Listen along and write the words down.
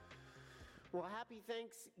Well, happy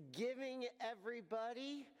Thanksgiving,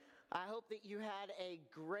 everybody. I hope that you had a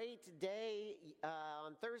great day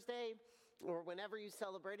on Thursday or whenever you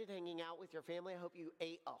celebrated hanging out with your family. I hope you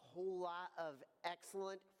ate a whole lot of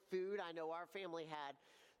excellent food. I know our family had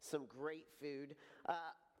some great food.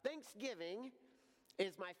 Thanksgiving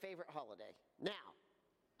is my favorite holiday. Now,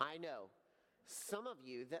 I know some of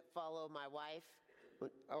you that follow my wife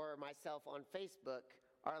or myself on Facebook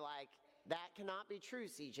are like, that cannot be true,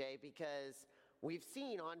 CJ, because we've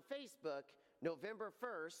seen on Facebook, November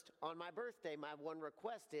 1st, on my birthday, my one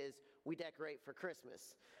request is we decorate for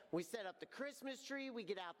Christmas. We set up the Christmas tree, we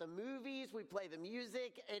get out the movies, we play the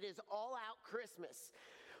music. It is all out Christmas.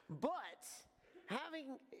 But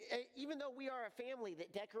even though we are a family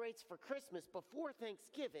that decorates for Christmas before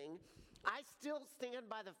Thanksgiving, I still stand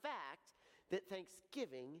by the fact that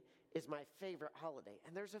Thanksgiving is my favorite holiday.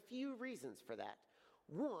 And there's a few reasons for that.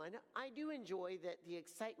 One, I do enjoy that the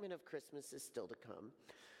excitement of Christmas is still to come.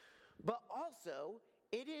 But also,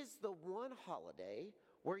 it is the one holiday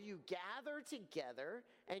where you gather together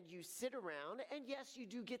and you sit around. And yes, you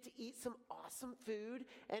do get to eat some awesome food.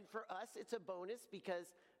 And for us, it's a bonus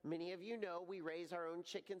because many of you know we raise our own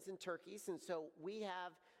chickens and turkeys. And so we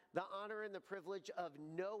have the honor and the privilege of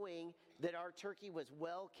knowing that our turkey was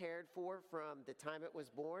well cared for from the time it was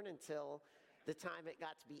born until the time it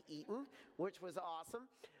got to be eaten, which was awesome.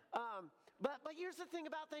 But here's the thing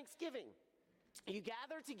about Thanksgiving. You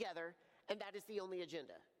gather together, and that is the only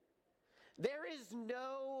agenda. There is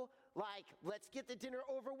no, let's get the dinner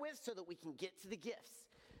over with so that we can get to the gifts.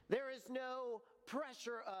 There is no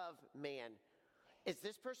pressure of, man, is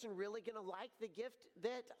this person really going to like the gift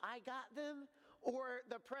that I got them? Or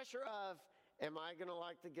the pressure of, am I going to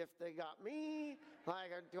like the gift they got me?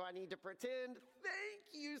 Do I need to pretend?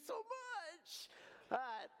 Thank you so much.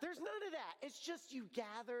 There's none of that. It's just you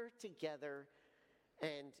gather together,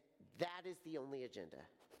 and that is the only agenda.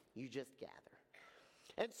 You just gather.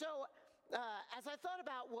 And so, as I thought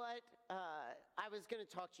about what I was going to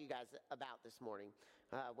talk to you guys about this morning,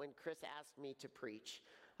 when Chris asked me to preach,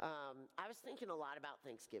 I was thinking a lot about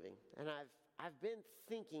Thanksgiving. And I've been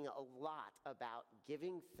thinking a lot about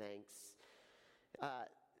giving thanks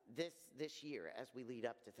this year as we lead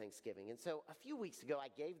up to Thanksgiving. And so a few weeks ago, I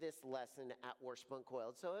gave this lesson at Worship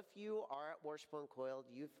Uncoiled. So if you are at Worship Uncoiled,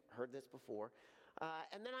 you've heard this before.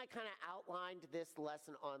 And then I kind of outlined this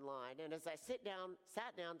lesson online. And as I sat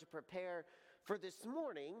down to prepare for this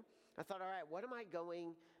morning, I thought, all right, what am I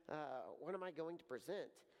going to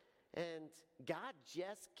present? And God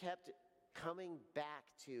just kept coming back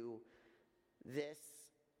to this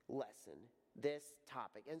lesson, this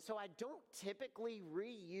topic. And so I don't typically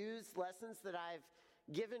reuse lessons that I've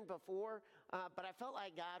given before, but I felt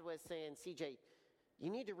like God was saying, CJ,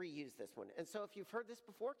 you need to reuse this one. And so if you've heard this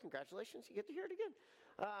before, congratulations, you get to hear it again.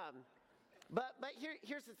 But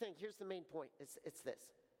here's the thing, here's the main point, it's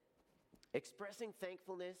this. Expressing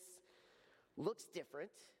thankfulness looks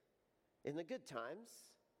different in the good times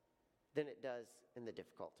than it does in the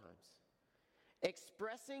difficult times.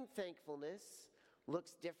 Expressing thankfulness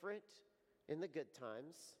looks different in the good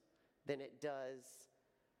times than it does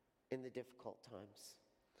in the difficult times.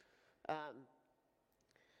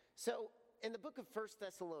 So in the book of 1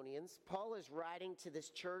 Thessalonians, Paul is writing to this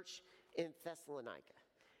church in Thessalonica.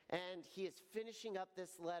 And he is finishing up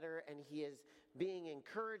this letter, and he is being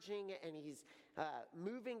encouraging, and he's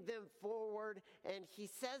moving them forward. And he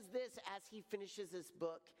says this as he finishes his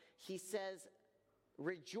book. He says,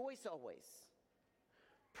 rejoice always,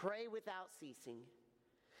 pray without ceasing,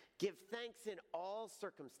 give thanks in all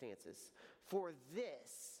circumstances, for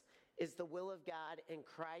this is the will of God in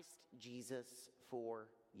Christ Jesus for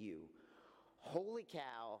you. Holy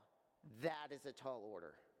cow, that is a tall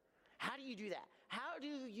order. How do you do that? How do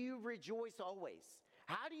you rejoice always?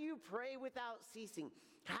 How do you pray without ceasing?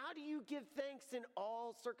 How do you give thanks in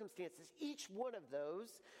all circumstances? Each one of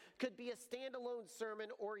those could be a standalone sermon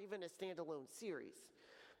or even a standalone series.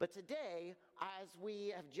 But today, as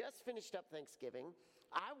we have just finished up Thanksgiving,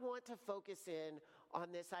 I want to focus in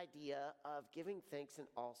on this idea of giving thanks in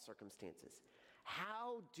all circumstances.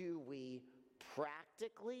 How do we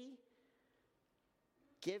practically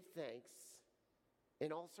give thanks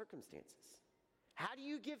in all circumstances? How do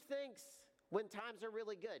you give thanks when times are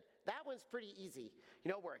really good? That one's pretty easy.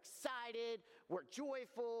 We're excited, we're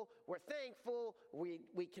joyful, we're thankful,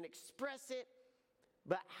 we can express it.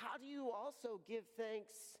 But how do you also give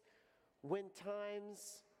thanks when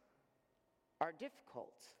times are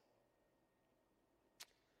difficult?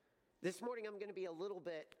 This morning, I'm going to be a little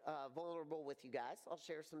bit vulnerable with you guys. I'll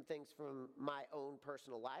share some things from my own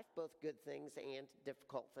personal life, both good things and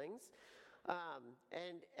difficult things.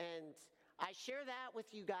 And I share that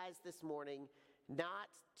with you guys this morning, not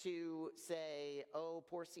to say, oh,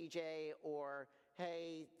 poor CJ, or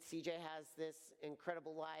hey, CJ has this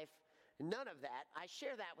incredible life. None of that. I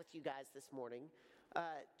share that with you guys this morning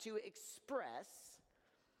to express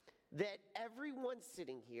that everyone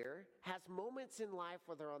sitting here has moments in life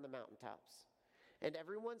where they're on the mountaintops. And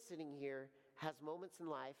everyone sitting here has moments in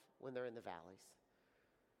life when they're in the valleys.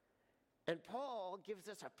 And Paul gives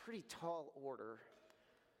us a pretty tall order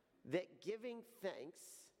that giving thanks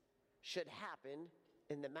should happen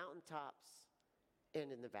in the mountaintops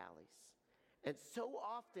and in the valleys. And so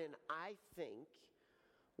often I think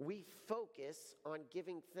we focus on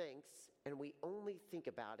giving thanks and we only think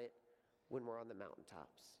about it when we're on the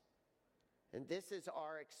mountaintops. And this is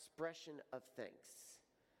our expression of thanks.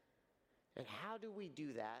 And how do we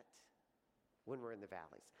do that when we're in the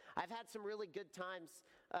valleys? I've had some really good times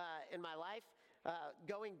in my life.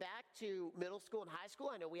 Going back to middle school and high school,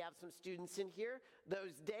 I know we have some students in here.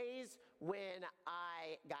 Those days when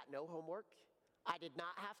I got no homework, I did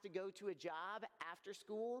not have to go to a job after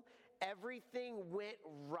school. Everything went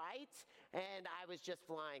right, and I was just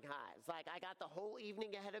flying high. It's like I got the whole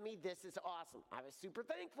evening ahead of me. This is awesome. I was super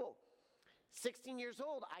thankful. 16 years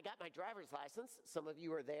old, I got my driver's license. Some of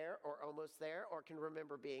you are there or almost there or can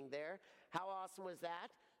remember being there. How awesome was that?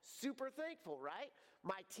 Super thankful, right?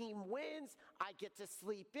 My team wins. I get to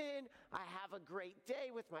sleep in. I have a great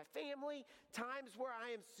day with my family. Times where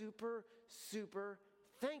I am super, super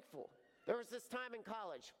thankful. There was this time in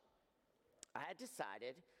college, I had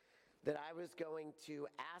decided that I was going to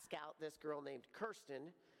ask out this girl named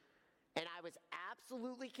Kirsten, and I was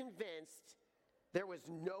absolutely convinced there was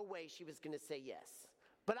no way she was going to say yes.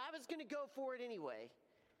 But I was going to go for it anyway.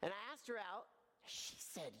 And I asked her out. She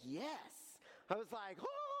said yes. I was like,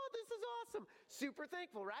 oh, this is awesome. Super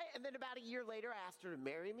thankful, right? And then about a year later, I asked her to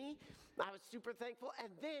marry me. I was super thankful.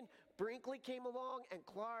 And then Brinkley came along, and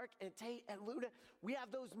Clark, and Tate, and Luna. We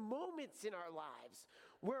have those moments in our lives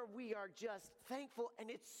where we are just thankful, and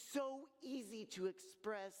it's so easy to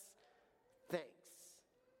express thanks.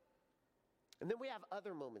 And then we have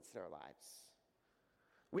other moments in our lives.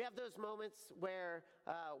 We have those moments where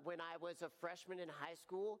when I was a freshman in high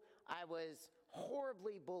school, I was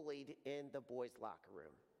horribly bullied in the boys' locker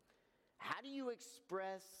room. How do you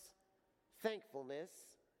express thankfulness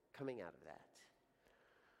coming out of that?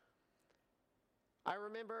 I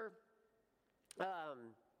remember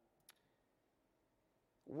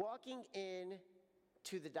walking in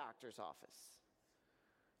to the doctor's office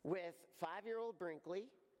with 5-year-old Brinkley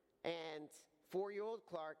and 4-year-old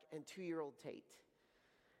Clark and 2-year-old Tate.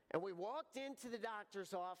 And we walked into the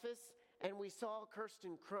doctor's office and we saw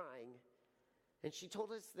Kirsten crying. And she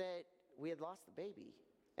told us that we had lost the baby.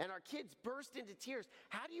 And our kids burst into tears.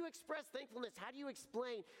 How do you express thankfulness? How do you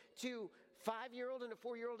explain to 5-year-old and a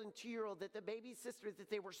 4-year-old and 2-year-old that the baby sister that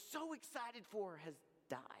they were so excited for has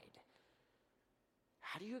died?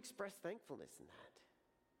 How do you express thankfulness in that?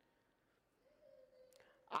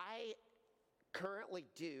 I currently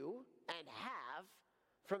do and have,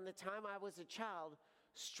 from the time I was a child,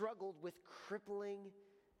 struggled with crippling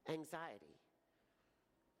anxiety.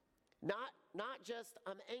 Not just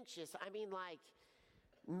I'm anxious, I mean like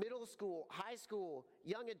middle school, high school,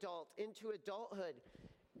 young adult, into adulthood,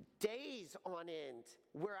 days on end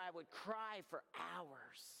where I would cry for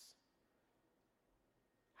hours.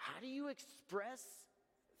 How do you express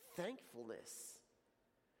thankfulness?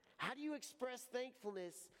 How do you express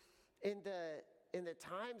thankfulness in the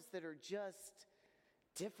times that are just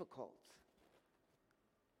difficult?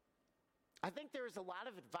 I think there is a lot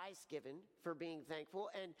of advice given for being thankful,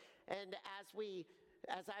 and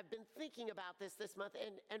as I've been thinking about this month,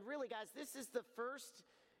 and really, guys, this is the first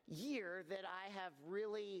year that I have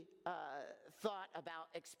really thought about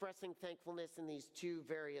expressing thankfulness in these two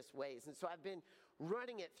various ways, and so I've been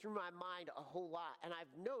running it through my mind a whole lot, and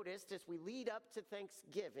I've noticed as we lead up to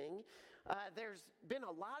Thanksgiving, there's been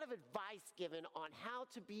a lot of advice given on how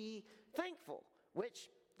to be thankful, which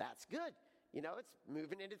that's good. You know, it's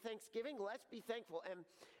moving into Thanksgiving. Let's be thankful. And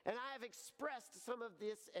I have expressed some of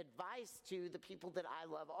this advice to the people that I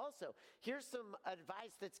love also. Here's some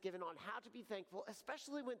advice that's given on how to be thankful,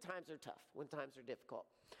 especially when times are tough, when times are difficult.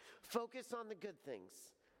 Focus on the good things.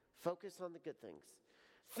 Focus on the good things.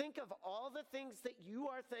 Think of all the things that you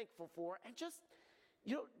are thankful for and just,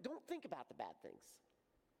 don't think about the bad things.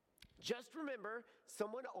 Just remember,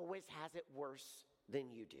 someone always has it worse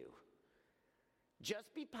than you do.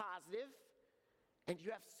 Just be positive. And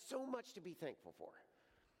you have so much to be thankful for.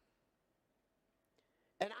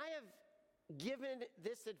 And I have given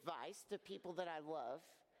this advice to people that I love,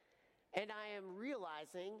 and I am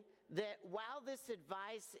realizing that while this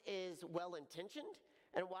advice is well-intentioned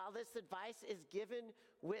And while this advice is given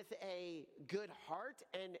with a good heart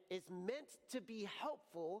and is meant to be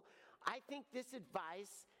helpful, I think this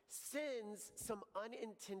advice sends some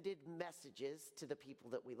unintended messages to the people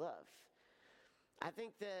that we love. I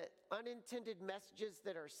think the unintended messages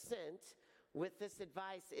that are sent with this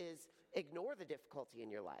advice is ignore the difficulty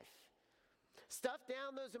in your life. Stuff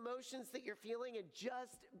down those emotions that you're feeling and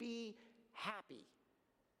just be happy.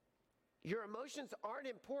 Your emotions aren't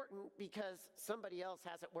important because somebody else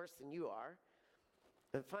has it worse than you are.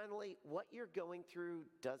 And finally, what you're going through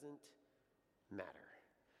doesn't matter.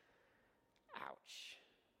 Ouch.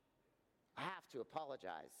 I have to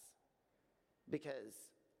apologize because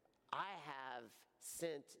I have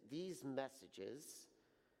sent these messages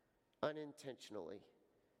unintentionally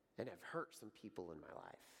and have hurt some people in my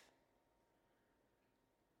life.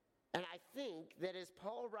 And I think that as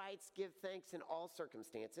Paul writes, give thanks in all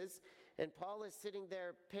circumstances, and Paul is sitting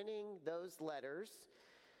there penning those letters,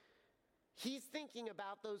 he's thinking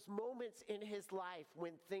about those moments in his life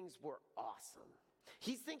when things were awesome.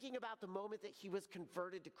 He's thinking about the moment that he was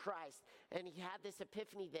converted to Christ and he had this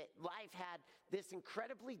epiphany that life had this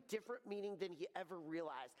incredibly different meaning than he ever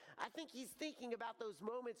realized. I think he's thinking about those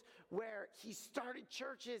moments where he started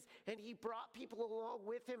churches and he brought people along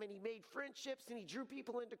with him and he made friendships and he drew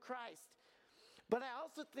people into Christ. But I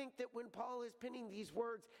also think that when Paul is penning these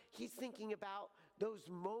words, he's thinking about those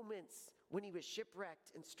moments when he was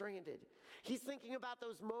shipwrecked and stranded. He's thinking about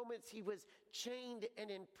those moments he was chained and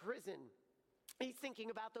in prison. He's thinking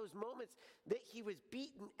about those moments that he was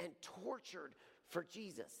beaten and tortured for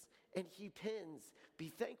Jesus. And he pens, be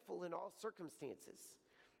thankful in all circumstances.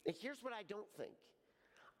 And here's what I don't think.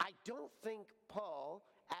 I don't think Paul,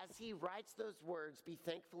 as he writes those words, be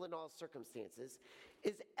thankful in all circumstances,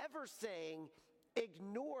 is ever saying,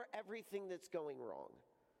 ignore everything that's going wrong.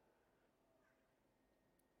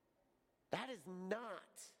 That is not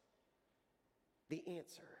the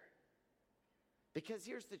answer. Because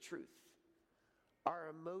here's the truth. Our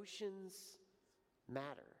emotions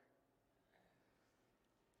matter.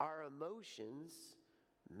 Our emotions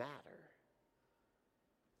matter.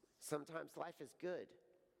 Sometimes life is good.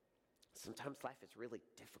 Sometimes life is really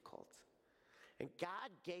difficult. And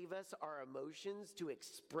God gave us our emotions to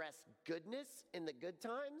express goodness in the good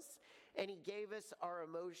times, and He gave us our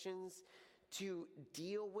emotions to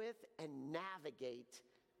deal with and navigate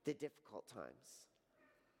the difficult times.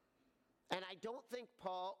 And I don't think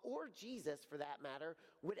Paul, or Jesus for that matter,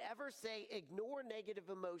 would ever say ignore negative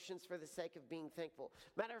emotions for the sake of being thankful.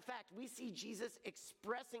 Matter of fact, we see Jesus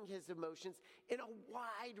expressing his emotions in a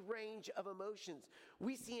wide range of emotions.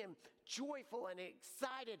 We see him joyful and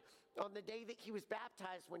excited on the day that he was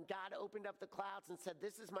baptized when God opened up the clouds and said,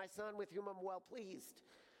 "This is my son with whom I'm well pleased."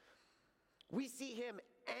 We see him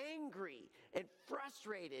angry and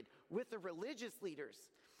frustrated with the religious leaders.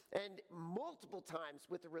 And multiple times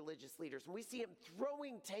with the religious leaders. And we see him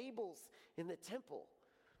throwing tables in the temple.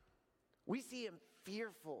 We see him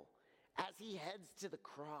fearful as he heads to the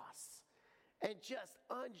cross and just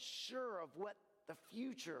unsure of what the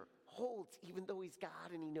future holds, even though he's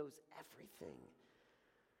God and he knows everything.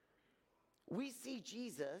 We see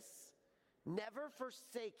Jesus never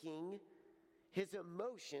forsaking his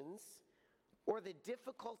emotions or the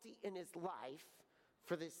difficulty in his life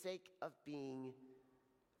for the sake of being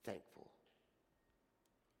thankful.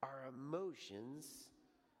 Our emotions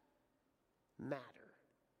matter.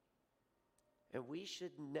 And we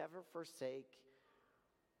should never forsake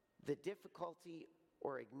the difficulty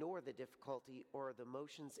or ignore the difficulty or the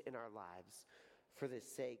emotions in our lives for the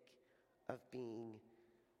sake of being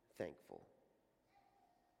thankful.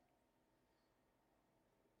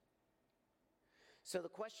 So the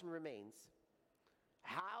question remains,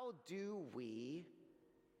 how do we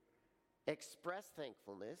express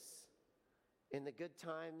thankfulness in the good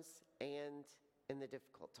times and in the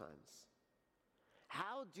difficult times?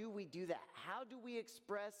 How do we do that? How do we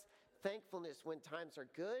express thankfulness when times are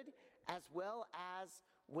good as well as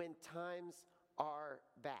when times are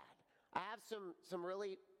bad? I have some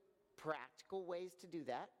really practical ways to do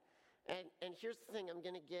that. And here's the thing, I'm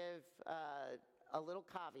going to give a little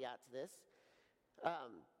caveat to this.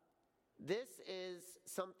 This is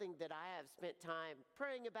something that I have spent time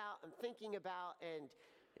praying about and thinking about and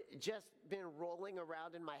just been rolling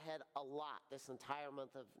around in my head a lot this entire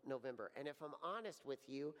month of November. And if I'm honest with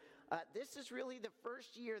you, this is really the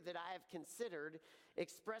first year that I have considered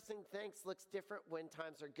expressing thanks looks different when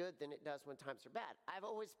times are good than it does when times are bad. I've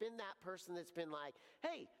always been that person that's been like,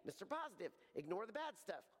 hey, Mr. Positive, ignore the bad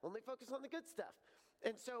stuff, only focus on the good stuff.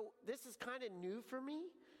 And so this is kind of new for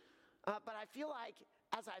me, but I feel like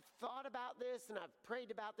as I've thought about this and I've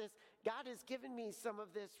prayed about this, God has given me some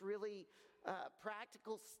of this really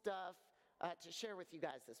practical stuff to share with you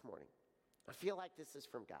guys this morning. I feel like this is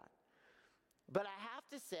from God. But I have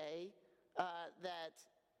to say that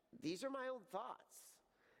these are my own thoughts.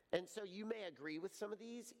 And so you may agree with some of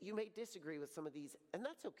these, you may disagree with some of these, and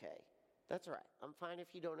that's okay. That's all right. I'm fine if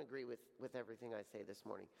you don't agree with everything I say this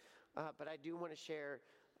morning. But I do want to share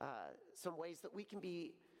some ways that we can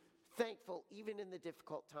be thankful even in the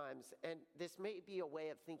difficult times. And this may be a way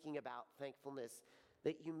of thinking about thankfulness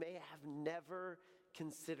that you may have never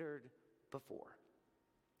considered before.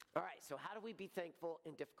 All right, so how do we be thankful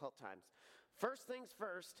in difficult times? First things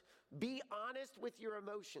first, be honest with your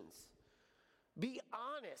emotions. Be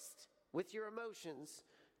honest with your emotions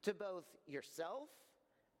to both yourself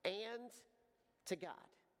and to God.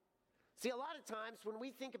 See, a lot of times when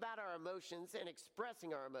we think about our emotions and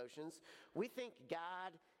expressing our emotions, we think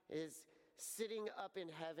God is sitting up in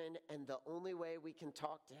heaven and the only way we can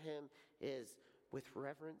talk to him is with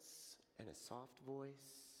reverence and a soft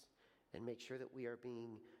voice and make sure that we are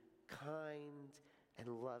being kind and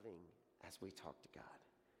loving as we talk to God.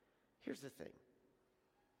 Here's the thing.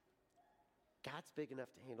 God's big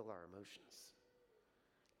enough to handle our emotions.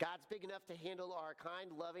 God's big enough to handle our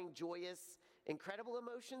kind, loving, joyous, incredible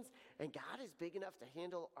emotions. And God is big enough to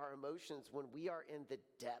handle our emotions when we are in the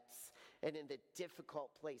depths and in the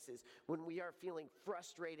difficult places, when we are feeling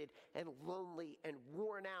frustrated and lonely and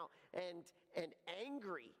worn out and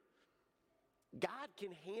angry. God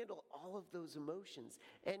can handle all of those emotions.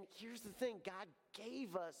 And here's the thing, God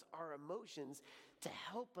gave us our emotions to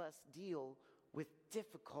help us deal with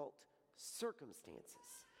difficult circumstances.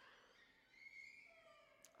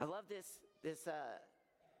 I love this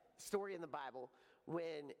story in the Bible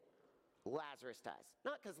when Lazarus dies.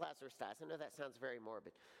 Not because Lazarus dies. I know that sounds very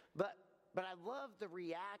morbid. But I love the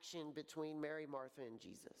reaction between Mary, Martha, and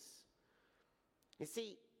Jesus. You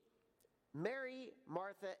see, Mary,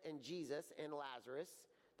 Martha, and Jesus and Lazarus,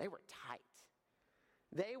 they were tight.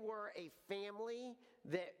 They were a family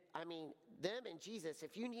that, them and Jesus,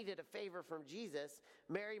 if you needed a favor from Jesus,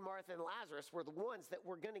 Mary, Martha, and Lazarus were the ones that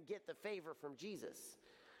were going to get the favor from Jesus.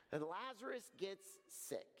 And Lazarus gets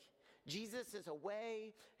sick. Jesus is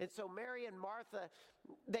away, and so Mary and Martha,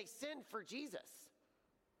 they send for Jesus.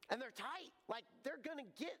 And they're tight. Like, they're going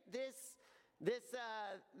to get this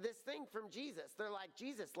thing from Jesus. They're like,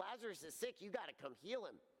 Jesus, Lazarus is sick. You got to come heal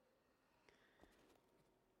him.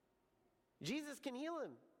 Jesus can heal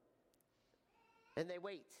him. And they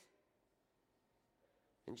wait.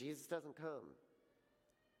 And Jesus doesn't come.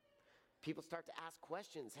 People start to ask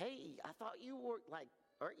questions. Hey, I thought you were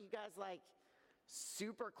aren't you guys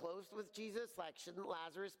super close with Jesus? Shouldn't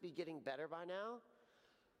Lazarus be getting better by now?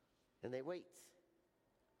 And they wait.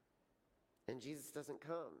 And Jesus doesn't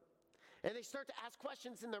come. And they start to ask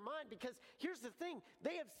questions in their mind because here's the thing.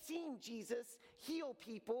 They have seen Jesus heal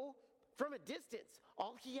people from a distance.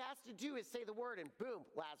 All he has to do is say the word and boom,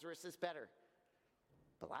 Lazarus is better.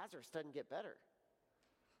 But Lazarus doesn't get better.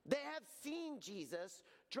 They have seen Jesus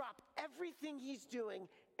drop everything he's doing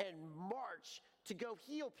and march to go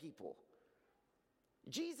heal people.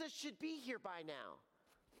 Jesus should be here by now,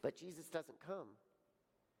 but Jesus doesn't come.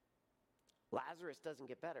 Lazarus doesn't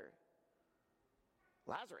get better.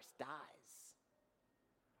 Lazarus dies.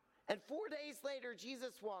 And 4 days later,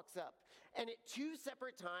 Jesus walks up. And at two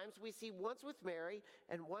separate times, we see once with Mary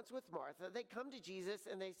and once with Martha, they come to Jesus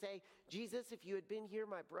and they say, Jesus, if you had been here,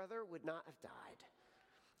 my brother would not have died.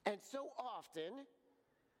 And so often,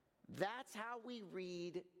 that's how we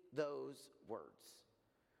read those words.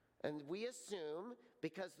 And we assume,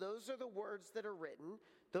 because those are the words that are written,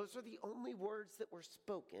 those are the only words that were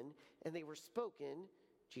spoken, and they were spoken,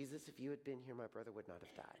 Jesus, if you had been here, my brother would not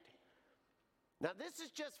have died. Now, this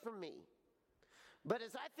is just for me. But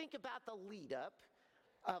as I think about the lead up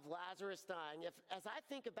of Lazarus dying, as I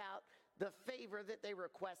think about the favor that they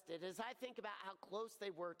requested, as I think about how close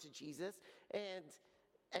they were to Jesus and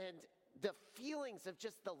the feelings of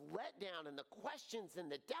just the letdown and the questions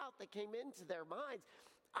and the doubt that came into their minds,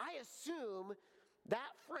 I assume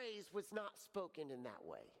that phrase was not spoken in that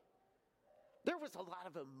way. There was a lot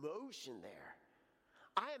of emotion there.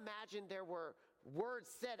 I imagine there were words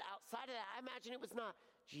said outside of that. I imagine it was not,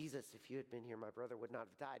 Jesus, if you had been here, my brother would not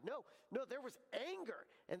have died. No, there was anger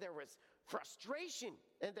and there was frustration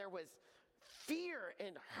and there was fear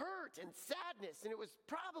and hurt and sadness. And it was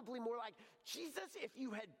probably more like, Jesus, if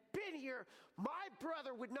you had been here, my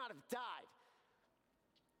brother would not have died.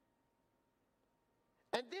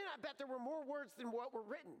 And then I bet there were more words than what were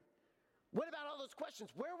written. What about all those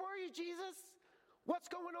questions? Where were you, Jesus? What's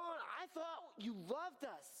going on? I thought you loved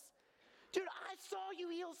us. Dude, I saw you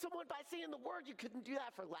heal someone by saying the word. You couldn't do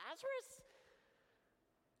that for Lazarus?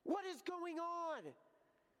 What is going on?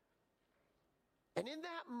 And in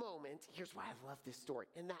that moment, here's why I love this story.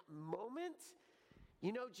 In that moment,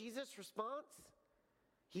 you know Jesus' response?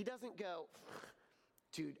 He doesn't go,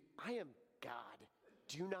 dude, I am God.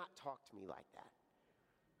 Do not talk to me like that.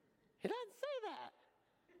 He doesn't say that.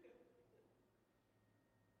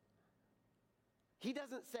 He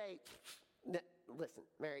doesn't say, listen,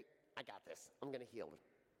 Mary, I got this. I'm going to heal her.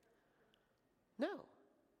 No.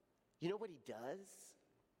 You know what he does?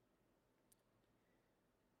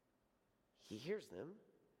 He hears them.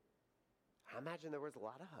 I imagine there was a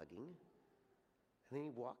lot of hugging. And then he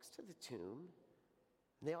walks to the tomb,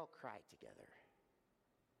 and they all cry together.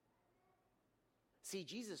 See,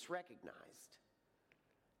 Jesus recognized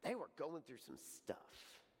they were going through some stuff.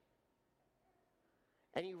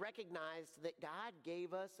 And he recognized that God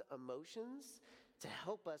gave us emotions to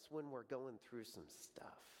help us when we're going through some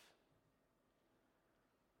stuff.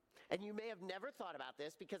 And you may have never thought about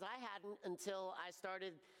this, because I hadn't until I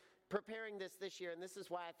started preparing this year. And this is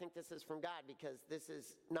why I think this is from God, because this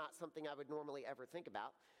is not something I would normally ever think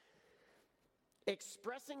about.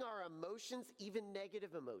 Expressing our emotions, even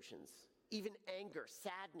negative emotions, even anger,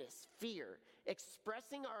 sadness, fear.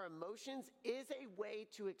 Expressing our emotions is a way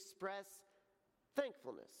to express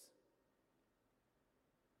thankfulness.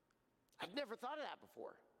 I'd never thought of that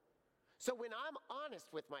before. So when I'm honest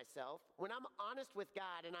with myself, when I'm honest with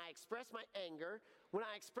God, and I express my anger, when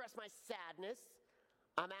I express my sadness,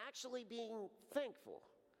 I'm actually being thankful.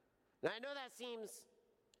 Now, I know that seems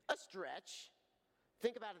a stretch.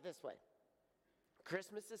 Think about it this way.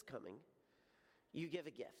 Christmas is coming. You give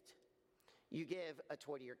a gift. You give a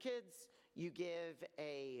toy to your kids. You give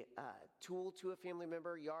a tool to a family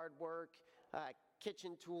member, yard work,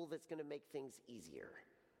 kitchen tool that's going to make things easier.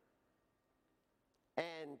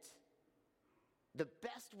 And the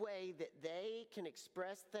best way that they can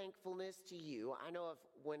express thankfulness to you, I know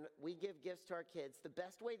when we give gifts to our kids, the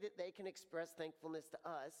best way that they can express thankfulness to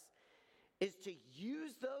us is to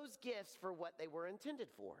use those gifts for what they were intended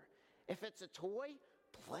for. If it's a toy,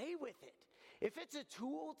 play with it. If it's a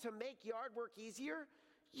tool to make yard work easier,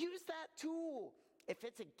 use that tool. If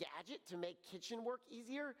it's a gadget to make kitchen work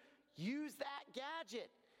easier, use that gadget.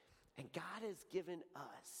 And God has given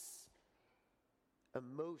us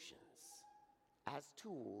emotions as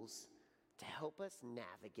tools to help us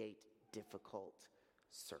navigate difficult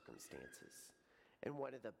circumstances. And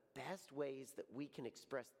one of the best ways that we can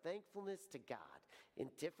express thankfulness to God in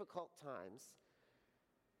difficult times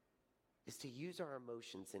is to use our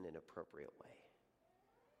emotions in an appropriate way.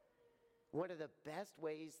 One of the best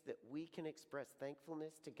ways that we can express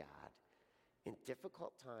thankfulness to God in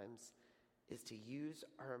difficult times is to use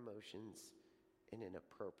our emotions in an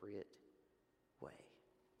appropriate way.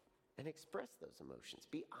 And express those emotions.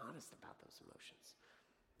 Be honest about those emotions.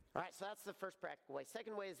 All right, so that's the first practical way.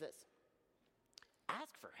 Second way is this.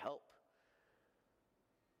 Ask for help.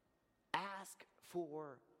 Ask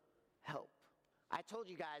for help. I told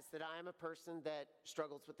you guys that I am a person that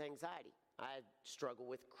struggles with anxiety. I struggle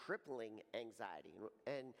with crippling anxiety.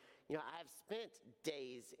 And, you know, I've spent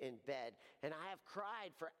days in bed, and I have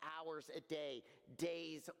cried for hours a day,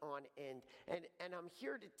 days on end. And I'm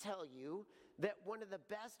here to tell you that one of the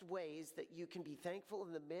best ways that you can be thankful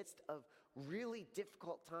in the midst of really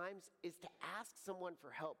difficult times is to ask someone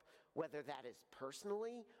for help, whether that is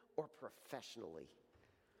personally or professionally.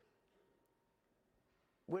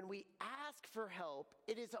 When we ask for help,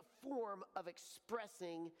 it is a form of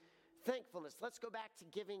expressing thankfulness. Let's go back to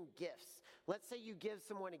giving gifts. Let's say you give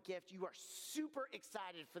someone a gift. You are super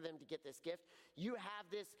excited for them to get this gift. You have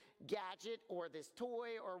this gadget or this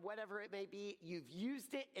toy or whatever it may be. You've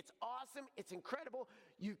used it. It's awesome. It's incredible.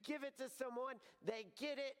 You give it to someone. They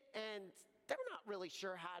get it, and they're not really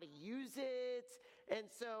sure how to use it. And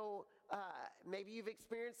so maybe you've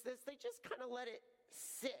experienced this. They just kind of let it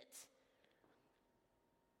sit.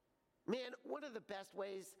 Man, one of the best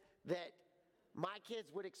ways that my kids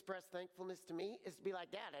would express thankfulness to me is to be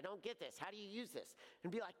like, Dad, I don't get this. How do you use this?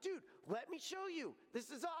 And be like, dude, let me show you. This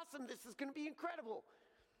is awesome. This is going to be incredible.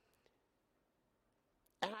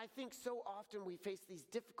 And I think so often we face these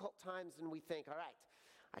difficult times and we think, all right,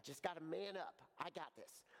 I just got to man up. I got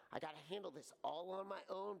this. I got to handle this all on my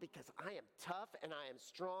own because I am tough and I am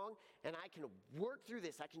strong and I can work through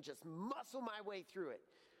this. I can just muscle my way through it.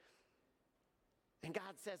 And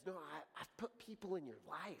God says, no, I've put people in your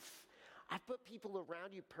life. I've put people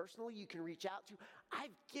around you personally you can reach out to.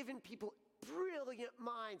 I've given people brilliant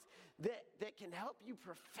minds that can help you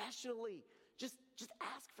professionally. Just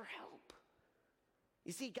ask for help.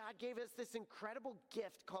 You see, God gave us this incredible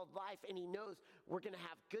gift called life, and he knows we're going to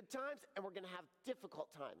have good times and we're going to have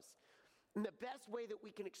difficult times. And the best way that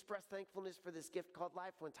we can express thankfulness for this gift called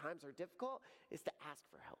life when times are difficult is to ask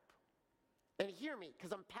for help. And hear me,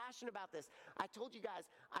 because I'm passionate about this. I told you guys,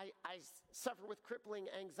 I suffer with crippling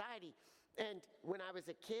anxiety. And when I was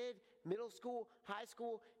a kid, middle school, high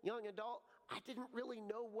school, young adult, I didn't really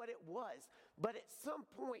know what it was. But at some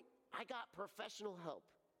point, I got professional help.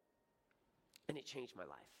 And it changed my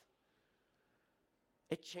life.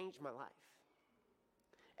 It changed my life.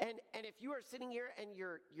 And if you are sitting here and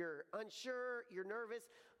you're unsure, you're nervous,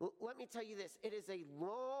 let me tell you this. It is a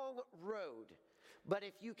long road. But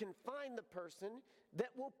if you can find the person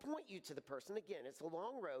that will point you to the person, again, it's a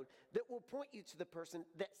long road, that will point you to the person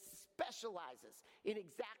that specializes in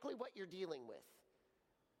exactly what you're dealing with,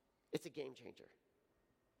 it's a game changer.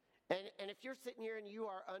 And if you're sitting here and you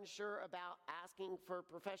are unsure about asking for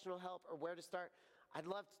professional help or where to start, I'd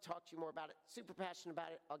love to talk to you more about it. Super passionate about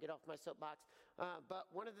it. I'll get off my soapbox. But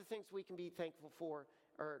one of the things we can be thankful for,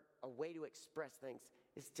 or a way to express things,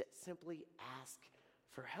 is to simply ask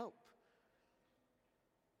for help.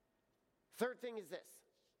 Third thing is this.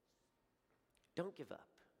 Don't give up.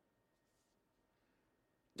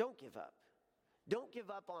 Don't give up. Don't give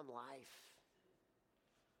up on life.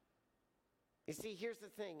 You see, here's the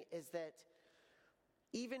thing, is that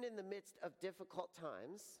even in the midst of difficult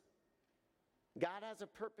times, God has a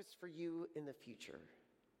purpose for you in the future.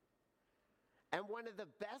 And one of the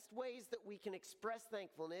best ways that we can express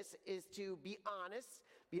thankfulness is to be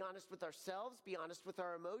honest with ourselves, be honest with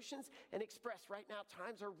our emotions, and express right now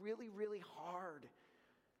times are really, really hard.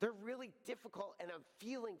 They're really difficult, and I'm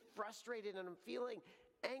feeling frustrated, and I'm feeling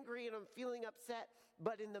angry, and I'm feeling upset.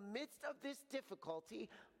 But in the midst of this difficulty,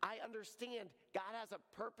 I understand God has a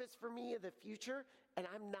purpose for me in the future, and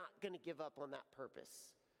I'm not going to give up on that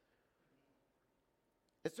purpose.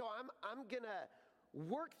 And so I'm going to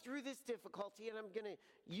work through this difficulty, and I'm going to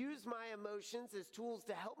use my emotions as tools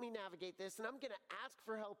to help me navigate this, and I'm going to ask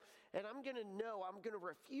for help, and I'm going to know I'm going to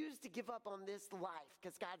refuse to give up on this life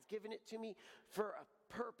because God's given it to me for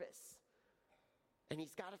a purpose, and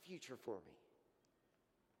he's got a future for me.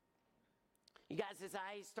 You guys, as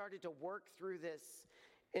I started to work through this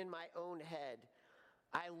in my own head,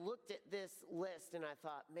 I looked at this list and I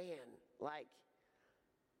thought, man, like,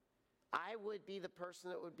 I would be the person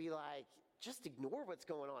that would be like, just ignore what's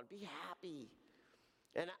going on. Be happy.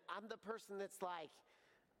 And I'm the person that's like,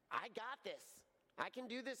 I got this. I can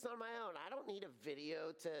do this on my own. I don't need a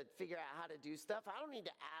video to figure out how to do stuff. I don't need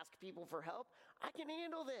to ask people for help. I can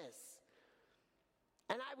handle this.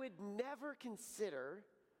 And I would never consider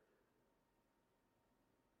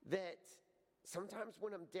that sometimes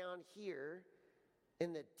when I'm down here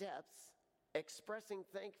in the depths, expressing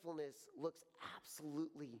thankfulness looks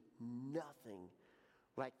absolutely nothing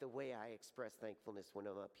like the way I express thankfulness when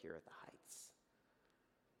I'm up here at the heights.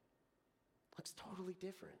 Looks totally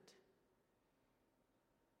different.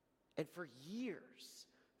 And for years,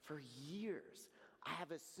 I have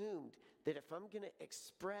assumed that if I'm going to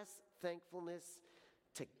express thankfulness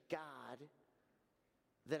to God,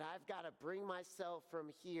 that I've got to bring myself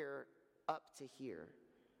from here up to here.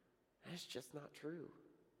 That's just not true.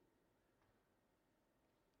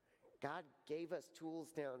 God gave us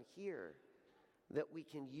tools down here that we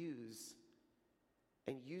can use,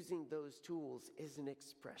 and using those tools is an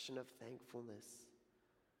expression of thankfulness.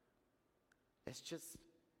 It's just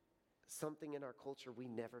something in our culture we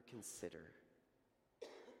never consider.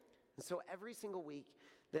 And so every single week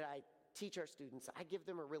that I teach our students, I give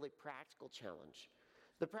them a really practical challenge.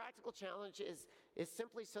 The practical challenge is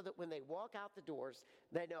simply so that when they walk out the doors,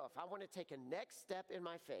 they know if I want to take a next step in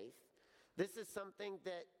my faith, this is something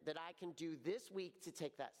that I can do this week to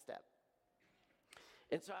take that step.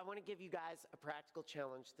 And so I want to give you guys a practical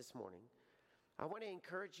challenge this morning. I want to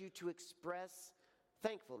encourage you to express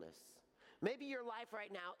thankfulness. Maybe your life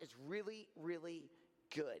right now is really, really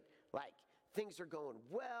good. Like, things are going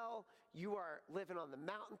well. You are living on the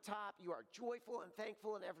mountaintop. You are joyful and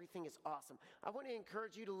thankful, and everything is awesome. I want to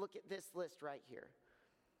encourage you to look at this list right here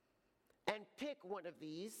and pick one of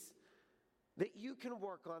these that you can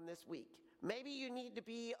work on this week. Maybe you need to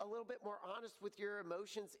be a little bit more honest with your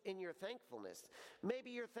emotions in your thankfulness. Maybe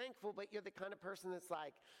you're thankful, but you're the kind of person that's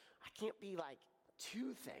like, I can't be like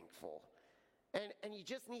too thankful. And you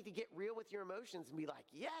just need to get real with your emotions and be like,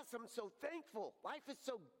 yes, I'm so thankful. Life is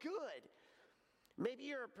so good. Maybe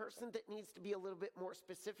you're a person that needs to be a little bit more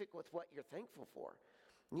specific with what you're thankful for.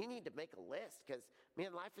 You need to make a list because,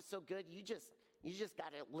 man, life is so good, you just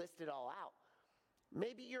got to list it all out.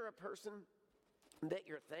 Maybe you're a person that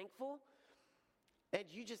you're thankful, and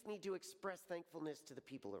you just need to express thankfulness to the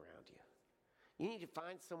people around you. You need to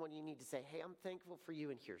find someone you need to say, hey, I'm thankful for you,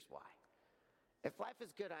 and here's why. If life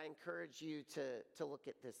is good, I encourage you to look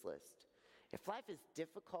at this list. If life is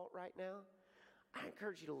difficult right now, I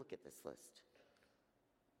encourage you to look at this list.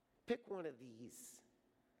 Pick one of these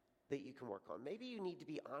that you can work on. Maybe you need to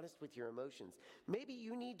be honest with your emotions. Maybe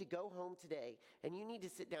you need to go home today and you need to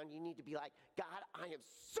sit down. You need to be like, God, I am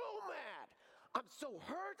so mad. I'm so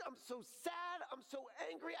hurt. I'm so sad. I'm so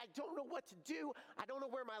angry. I don't know what to do. I don't know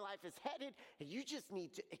where my life is headed. And you just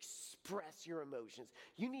need to express your emotions.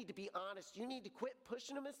 You need to be honest. You need to quit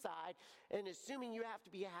pushing them aside and assuming you have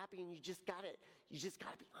to be happy, and you just gotta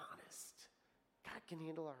be honest. God can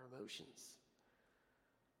handle our emotions.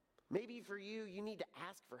 Maybe for you, you need to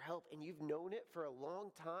ask for help, and you've known it for a long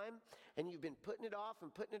time, and you've been putting it off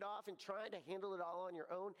and trying to handle it all on your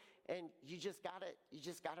own, and you just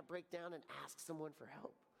gotta break down and ask someone for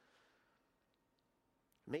help.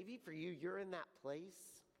 Maybe for you, you're in that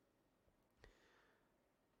place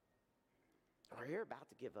where you're about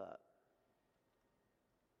to give up.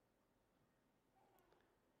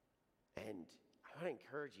 And I want to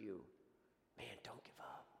encourage you, man, don't give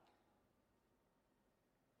up.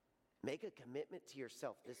 Make a commitment to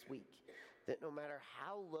yourself this week that no matter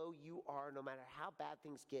how low you are, no matter how bad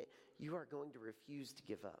things get, you are going to refuse to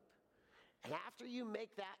give up. And after you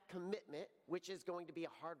make that commitment, which is going to be a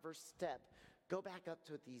hard first step, go back up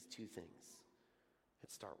to these two things and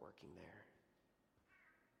start working there.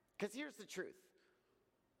 Because here's the truth.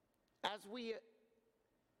 As we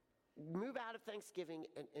move out of Thanksgiving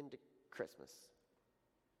and into Christmas,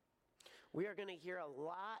 we are going to hear a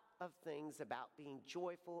lot of things about being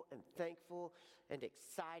joyful and thankful and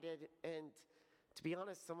excited. And to be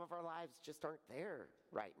honest, some of our lives just aren't there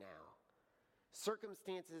right now.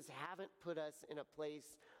 Circumstances haven't put us in a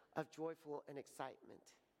place of joyful and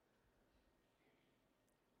excitement.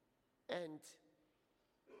 And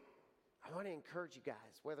I want to encourage you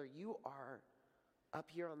guys, whether you are up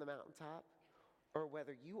here on the mountaintop or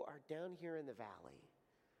whether you are down here in the valley,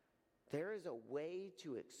 there is a way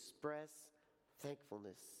to express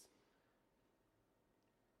thankfulness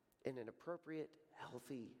in an appropriate,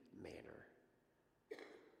 healthy manner.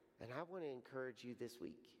 And I want to encourage you this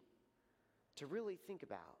week to really think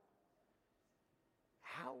about,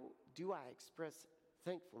 how do I express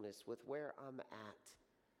thankfulness with where I'm at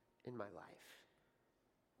in my life?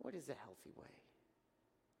 What is a healthy way?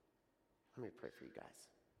 Let me pray for you guys.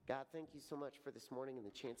 God, thank you so much for this morning and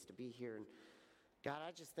the chance to be here. And God,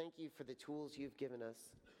 I just thank you for the tools you've given us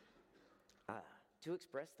to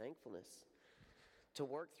express thankfulness, to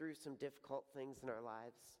work through some difficult things in our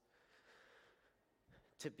lives,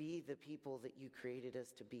 to be the people that you created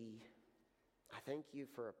us to be. I thank you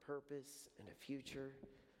for a purpose and a future.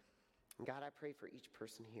 And God, I pray for each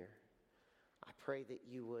person here. I pray that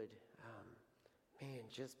you would,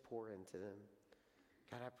 just pour into them.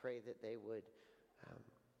 God, I pray that they would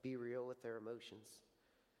be real with their emotions.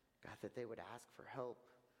 God, that they would ask for help,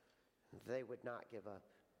 they would not give up.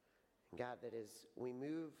 And God, that as we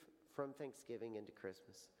move from Thanksgiving into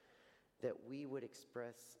Christmas, that we would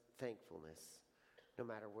express thankfulness no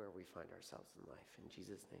matter where we find ourselves in life. In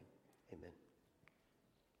Jesus' name, amen.